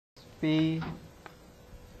P,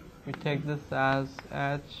 we take this as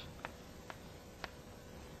H,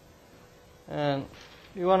 and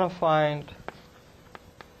we want to find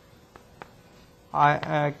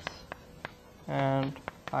Ix and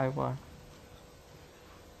Iy.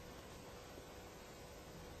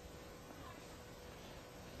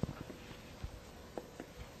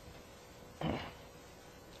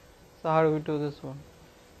 So how do we do this one?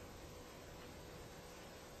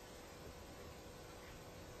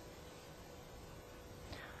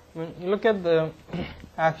 When you look at the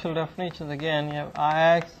actual definitions again, you have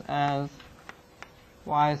Ix as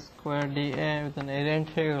y squared dA with an area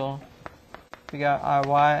integral. We got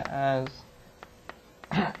Iy as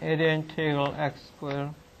area integral x squared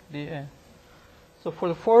dA. So for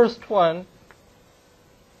the first one,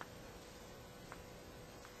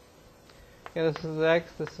 okay, this is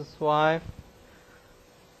x, this is y.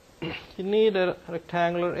 You need a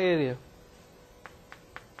rectangular area.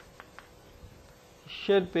 It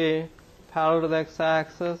should be parallel to the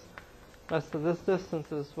x-axis. Let's say this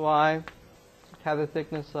distance is y. It has a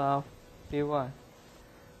thickness of dy.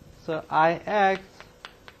 So Ix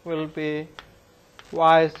will be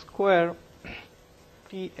y squared.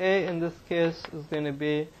 dA in this case is going to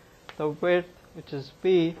be the width, which is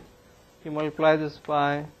b. You multiply this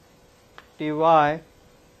by dy,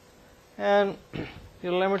 and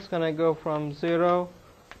your limit's going to go from 0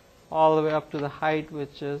 all the way up to the height,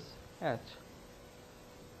 which is h.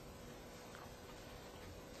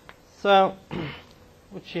 So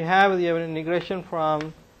what you have is you have an integration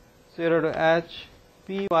from 0 to h,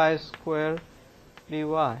 by squared dy.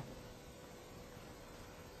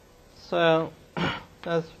 So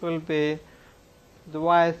this will be the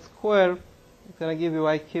y squared. It's going to give you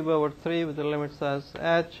y cubed over 3 with the limits as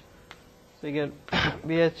h. So you get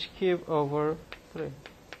bh cubed over 3.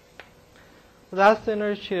 So that's the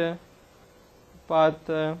inertia about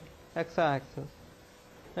the x-axis.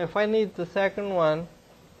 Now if I need the second one,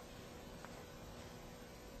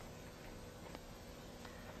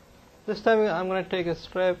 this time I'm going to take a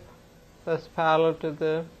strip that's parallel to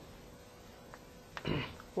the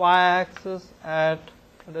y-axis at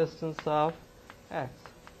a distance of x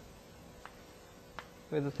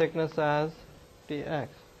with the thickness as dx.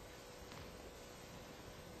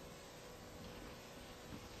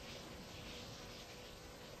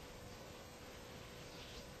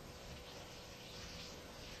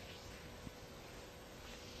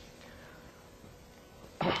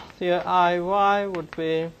 So your Iy would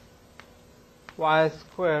be y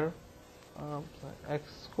squared, x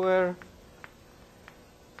squared.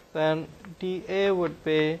 Then dA would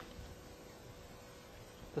be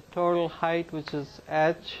the total height, which is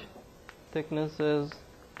h, thickness is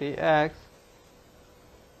dx,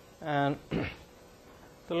 and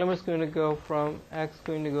the limit is going to go from x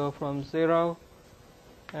going to go from 0,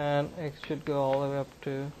 and x should go all the way up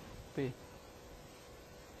to b.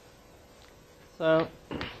 So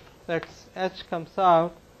x h comes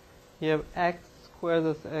out. You have x squared,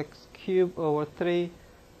 that's x cubed over 3,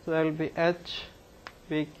 so that will be h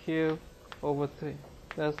b cubed over 3.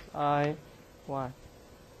 That's Iy.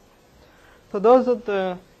 So those are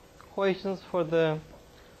the equations for the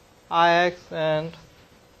Ix and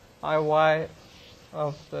Iy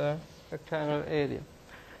of the rectangular area.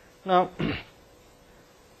 Now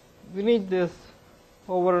we need this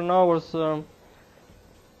over and over, so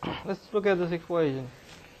let's look at this equation.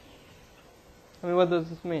 I mean, what does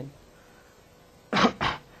this mean?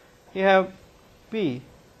 You have B,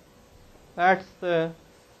 that's the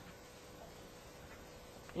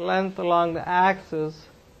length along the axis.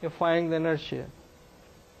 You're finding the inertia.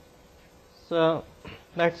 So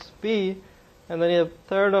that's B, and then you have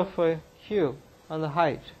third of a cube on the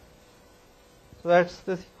height. So that's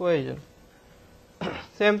this equation.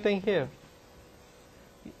 Same thing here.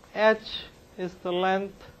 H is the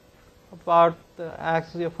length about the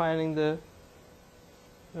axis you're finding the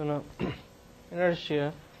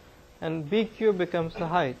inertia, and b cubed becomes the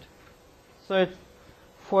height. So it's,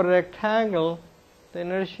 for a rectangle, the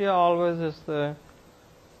inertia always is the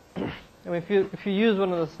I mean, if you use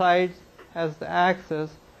one of the sides as the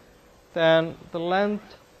axis, then the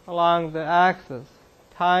length along the axis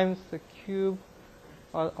times the cube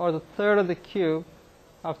or the third of the cube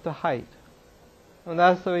of the height. And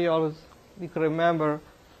that's the way you can remember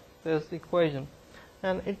this equation.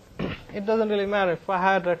 And it doesn't really matter if I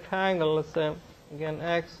had a rectangle, let's say again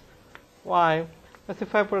x, y. Let's say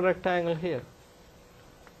if I put a rectangle here,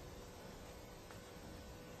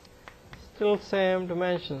 still same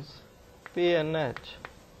dimensions, b and h.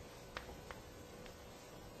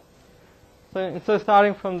 So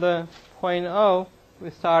starting from the point O,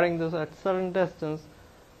 we're starting this at certain distance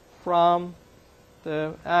from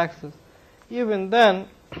the axis. Even then,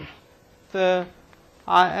 the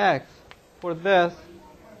Ix for this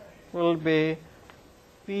will be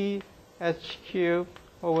ph cubed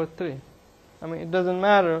over 3. I mean, it doesn't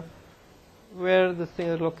matter where this thing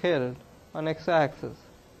is located on x-axis.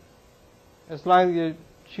 As long as you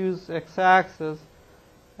choose x-axis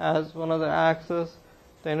as one of the axes,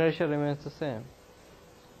 the inertia remains the same.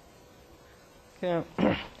 Okay,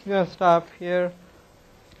 I'm going to stop here.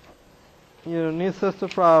 Your new system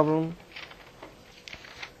problem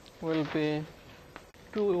will be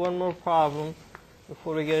one more problem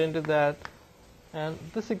before we get into that. And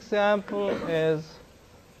this example is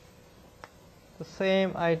the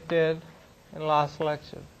same I did in last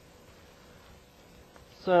lecture.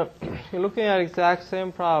 So you're looking at exact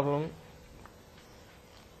same problem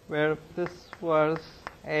where this was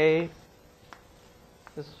A,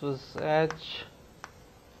 this was H,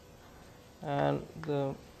 and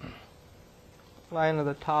the line at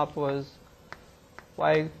the top was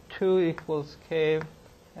y2 equals k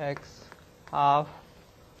x half,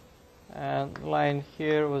 and the line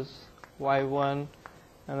here was y1,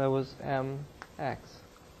 and there was mx.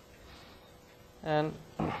 And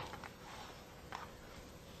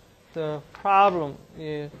the problem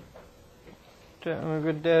we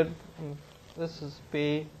did, this is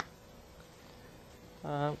B.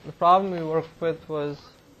 The problem we worked with was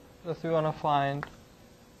if we want to find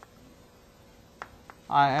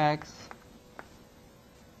Ix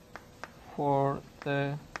for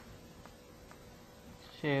the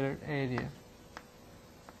shaded area.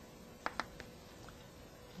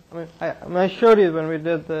 I showed you when we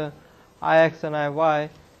did the Ix and Iy.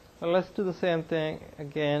 Well, let's do the same thing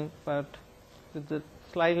again, but with a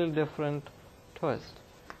slightly different twist.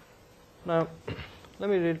 Now, let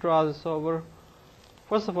me redraw this over.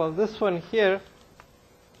 First of all, this one here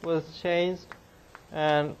was changed,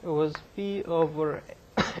 and it was P over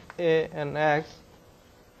A and X.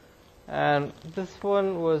 And this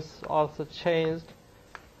one was also changed,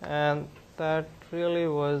 and that really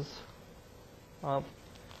was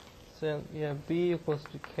B equals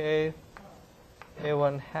to K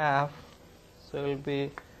A1 half, so it will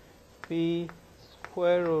be B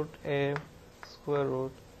square root A square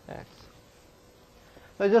root X.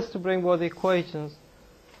 So just to bring both equations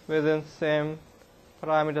within same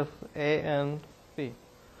parameters A and B.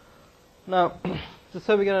 Now,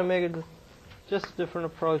 so we're going to make it just a different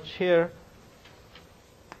approach here.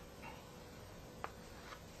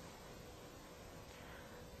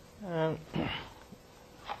 And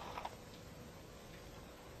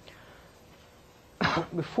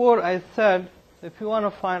before I said if you want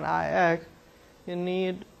to find Ix, you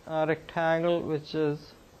need a rectangle which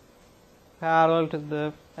is parallel to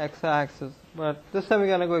the x-axis. But this time we're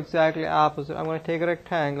going to go exactly opposite. I'm going to take a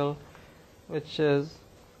rectangle which is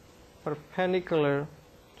perpendicular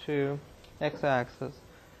to x-axis.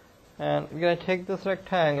 And we're going to take this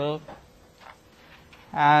rectangle,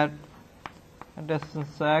 add a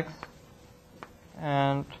distance x,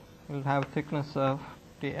 and we'll have a thickness of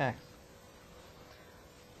dx.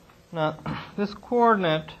 Now, this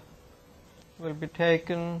coordinate will be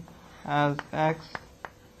taken as x,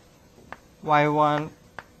 y1.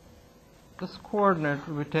 This coordinate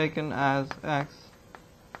will be taken as x,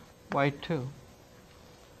 y2.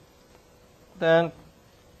 Then,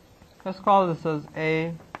 let's call this as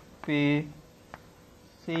A, B,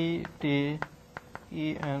 C, D,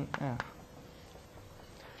 E, and F.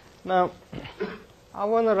 Now, I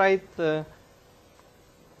want to write the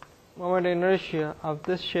moment inertia of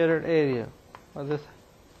this shaded area, or this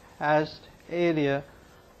hashed area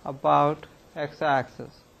about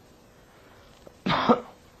x-axis.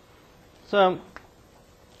 So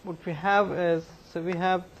what we have is, we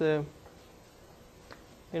have the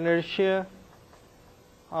inertia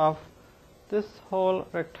of this whole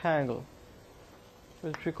rectangle,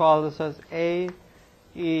 which we call this as A,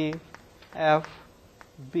 E, F,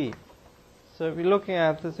 B. So we're looking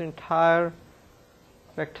at this entire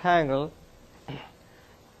rectangle,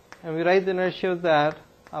 and we write the inertia of that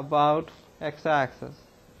about x-axis,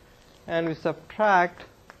 and we subtract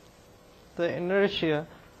the inertia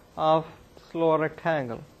of this lower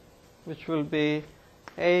rectangle, which will be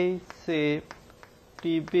AC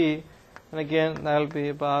dB, and again that will be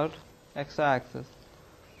about x-axis.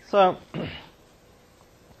 So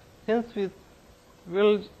since we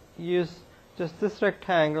will use just this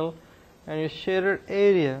rectangle, and your shaded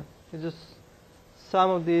area is just sum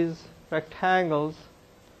of these rectangles,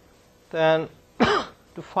 then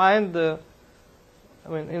to find the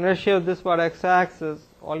inertia of this about x-axis,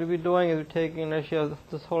 all you'll be doing is you're taking inertia of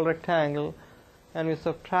this whole rectangle, and we're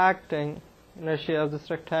subtracting inertia of this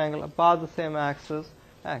rectangle about the same axis,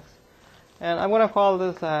 x. and I'm going to call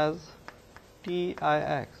this as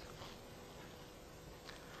TIX.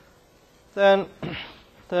 Then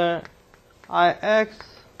the IX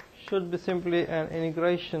should be simply an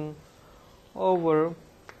integration over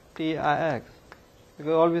TIX,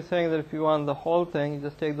 because I'll be saying that if you want the whole thing, you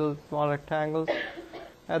just take those small rectangles,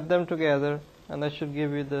 add them together, and that should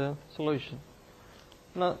give you the solution.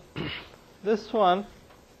 Now this one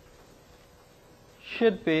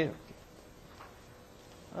should be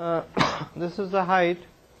this is the height,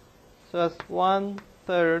 so that's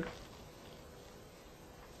 1/3,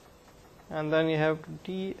 and then you have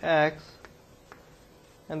dx,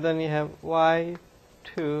 and then you have y2q.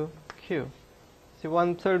 See,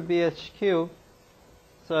 1/3 bhq,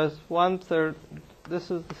 so it's 1/3. This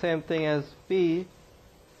is the same thing as b,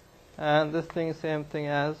 and this thing is the same thing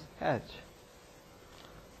as h.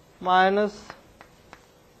 Minus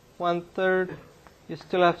 1/3, you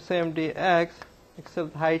still have same dx,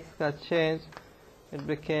 except the height got changed. It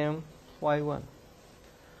became y1.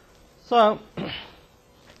 So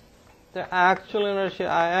the actual inertia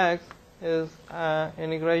Ix is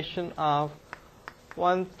integration of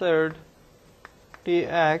 1/3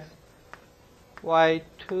 dx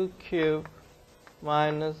y2 cubed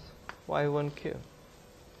minus y1 cubed.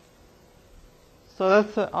 So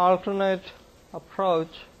that's an alternate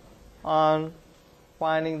approach on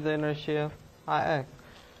finding the inertia Ix.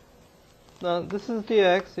 Now this is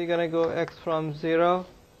dx, you're going to go x from 0,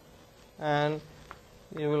 and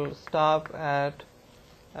you will stop at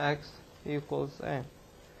x equals a.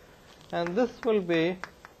 And this will be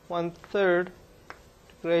 1/3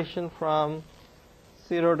 integration from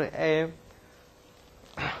 0 to a.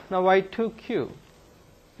 Now y2 cubed,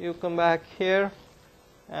 you come back here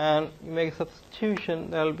and you make a substitution.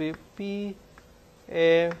 That will be p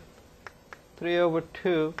a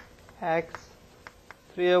 3/2 x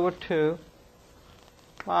 3/2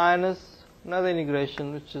 minus another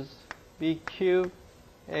integration, which is b cubed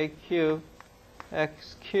a cubed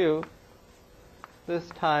x cubed, this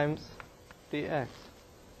times dx.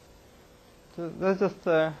 So that's just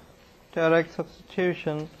a direct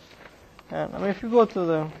substitution. And I mean, if you go to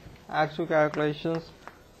the actual calculations,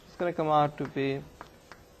 it's going to come out to be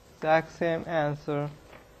exact same answer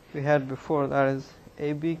we had before, that is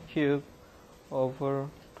ab cubed over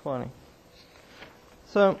 20.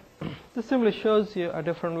 So this simply shows you a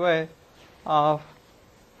different way of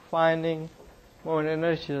finding moment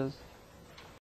inertias